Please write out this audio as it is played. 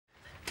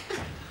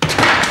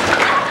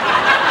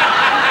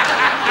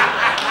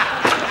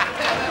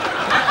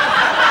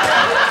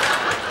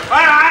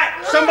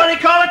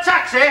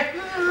taxi?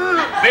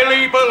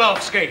 Billy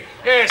Balowski.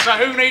 Yes, so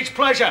who needs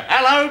pleasure?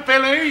 Hello,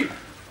 Billy.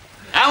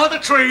 How are the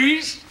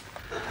trees?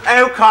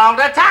 Who called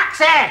a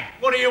taxi?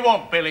 What do you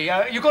want, Billy?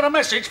 You got a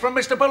message from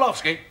Mr.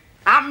 Balowski?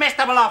 I'm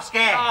Mr.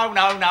 Balowski. Oh,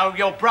 no,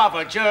 your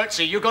brother,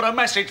 Jerzy. You got a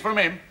message from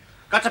him?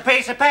 Got a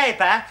piece of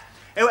paper?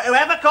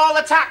 Whoever called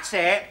the taxi,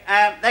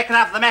 they can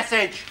have the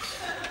message.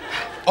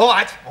 All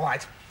right.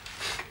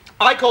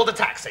 I called a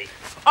taxi.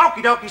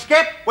 Okie dokie,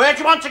 Skip. Where do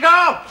you want to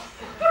go?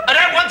 I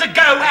don't want to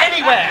go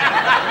anywhere.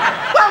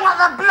 Well, what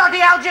the bloody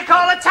hell do you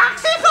call a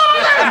taxi for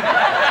then?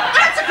 I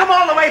had to come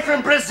all the way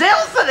from Brazil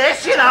for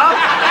this, you know.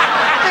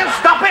 They'll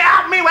stop it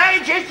out me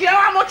wages. You know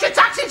how much a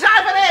taxi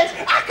driver is?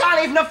 I can't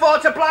even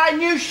afford to buy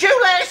new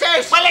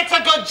shoelaces. Well, it's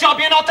a good job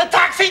you're not a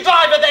taxi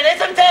driver then,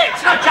 isn't it?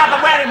 It's no job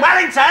of wearing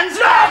Wellingtons.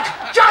 Look,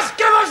 just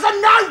give us the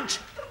note.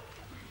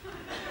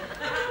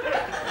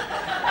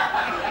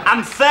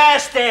 I'm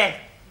thirsty.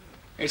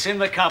 It's in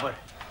the cupboard.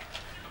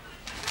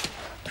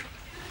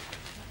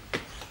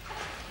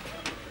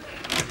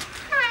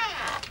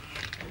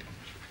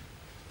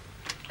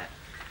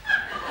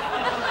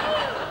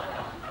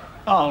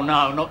 Oh,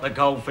 no, not the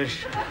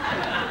goldfish.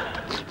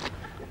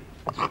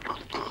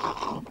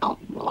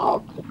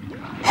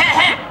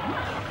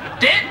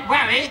 Don't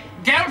worry,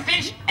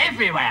 goldfish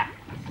everywhere.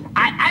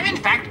 I'm in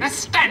fact a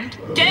stunt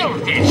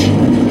goldfish.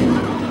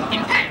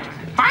 In fact,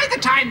 by the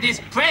time this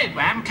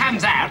program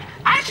comes out,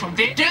 I shall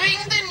be doing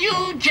the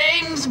new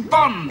James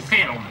Bond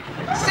film.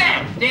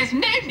 So, there's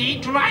no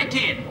need to write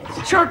in.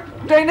 Sure,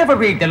 they never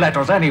read the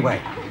letters anyway.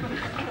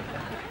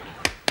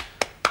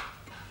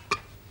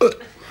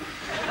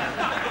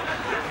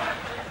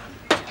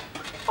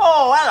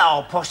 Oh,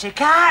 hello,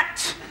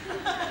 pussycat.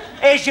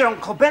 Here's your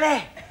Uncle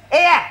Billy.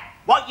 Here,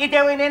 what you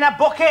doing in a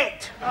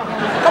bucket? Come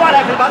on,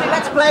 everybody,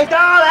 let's play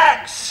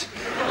Daleks.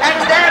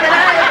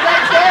 Exterminate,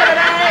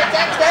 exterminate,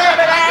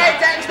 exterminate,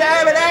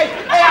 exterminate.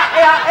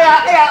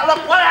 Here.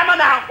 Look, what am I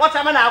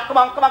now? Come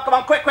on,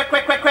 quick. Come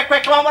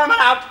on, what am I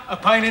now? A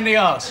pain in the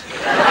arse. No,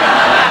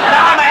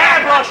 I'm a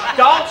hairbrush,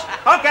 don't.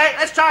 Okay,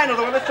 let's try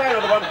another one.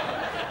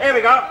 Here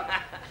we go.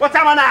 What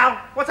am I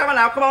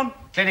now? Come on.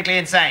 Clinically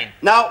insane.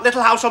 No,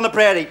 Little House on the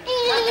Prairie.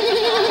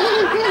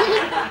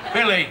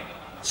 Billy.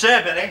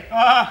 Sir Billy.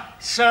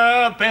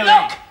 Sir Billy.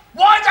 Look,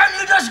 why don't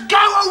you just go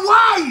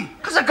away?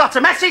 Because I've got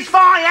a message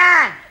for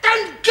you.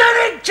 Then give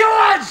it to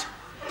us.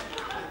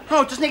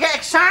 Oh, doesn't he get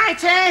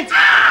excited?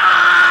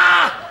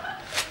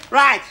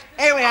 Right,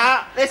 here we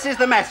are. This is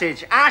the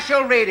message. I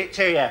shall read it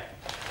to you.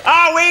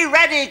 Are we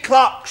ready,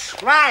 clocks?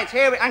 Right,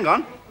 hang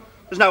on.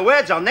 There's no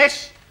words on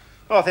this.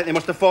 Oh, I think they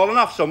must have fallen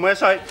off somewhere,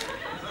 so...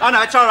 Oh,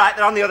 no, it's all right.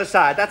 They're on the other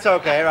side. That's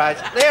okay, right.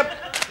 There.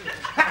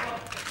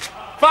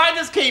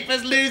 Finders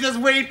keepers, losers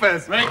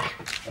weepers. Rick.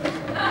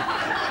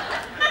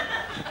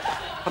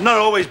 I've not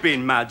always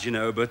been mad, you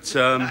know, but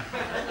I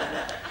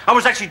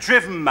was actually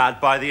driven mad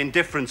by the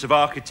indifference of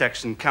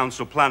architects and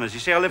council planners. You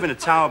see, I live in a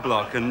tower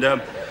block, and the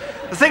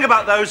thing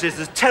about those is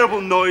there's a terrible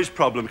noise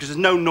problem because there's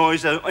no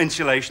noise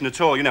insulation at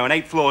all. You know, and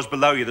 8 floors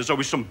below you, there's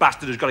always some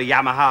bastard who's got a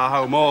Yamaha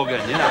home organ,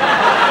 you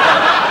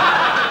know.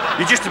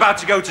 You're just about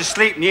to go to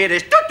sleep and you hear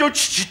this.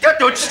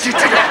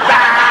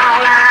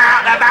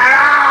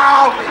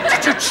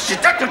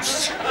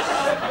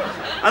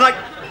 And like,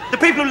 the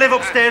people who live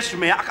upstairs from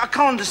me, I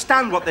can't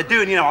understand what they're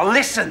doing, you know, I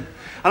listen.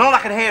 And all I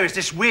can hear is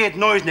this weird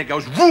noise and it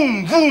goes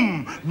vroom,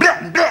 vroom,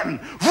 blam, blam,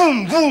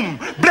 vroom, vroom,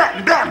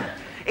 blam, blam.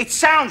 It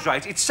sounds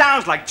like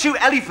 2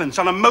 elephants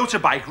on a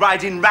motorbike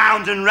riding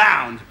round and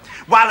round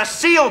while a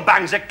seal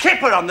bangs a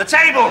kipper on the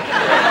table.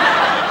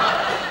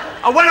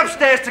 I went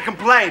upstairs to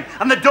complain,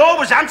 and the door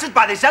was answered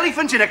by this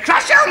elephant in a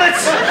crash helmet.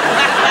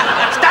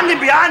 Standing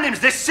behind him is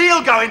this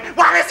seal going,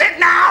 "What is it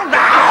now,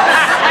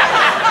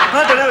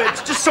 I don't know,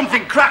 it's just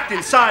something cracked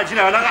inside, you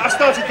know, and I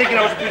started thinking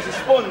I was a piece of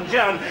sponge, you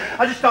know, and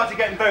I just started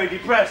getting very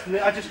depressed, and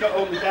I just got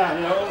all the way down,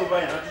 you know, all the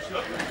way, and I just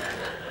got...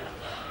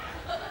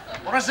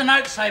 What does the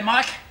note say,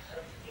 Mike?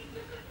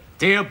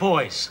 Dear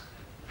boys,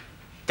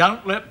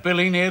 don't let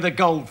Billy near the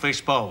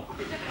goldfish bowl.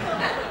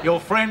 Your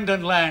friend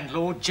and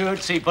landlord,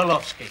 Jerzy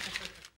Balowski.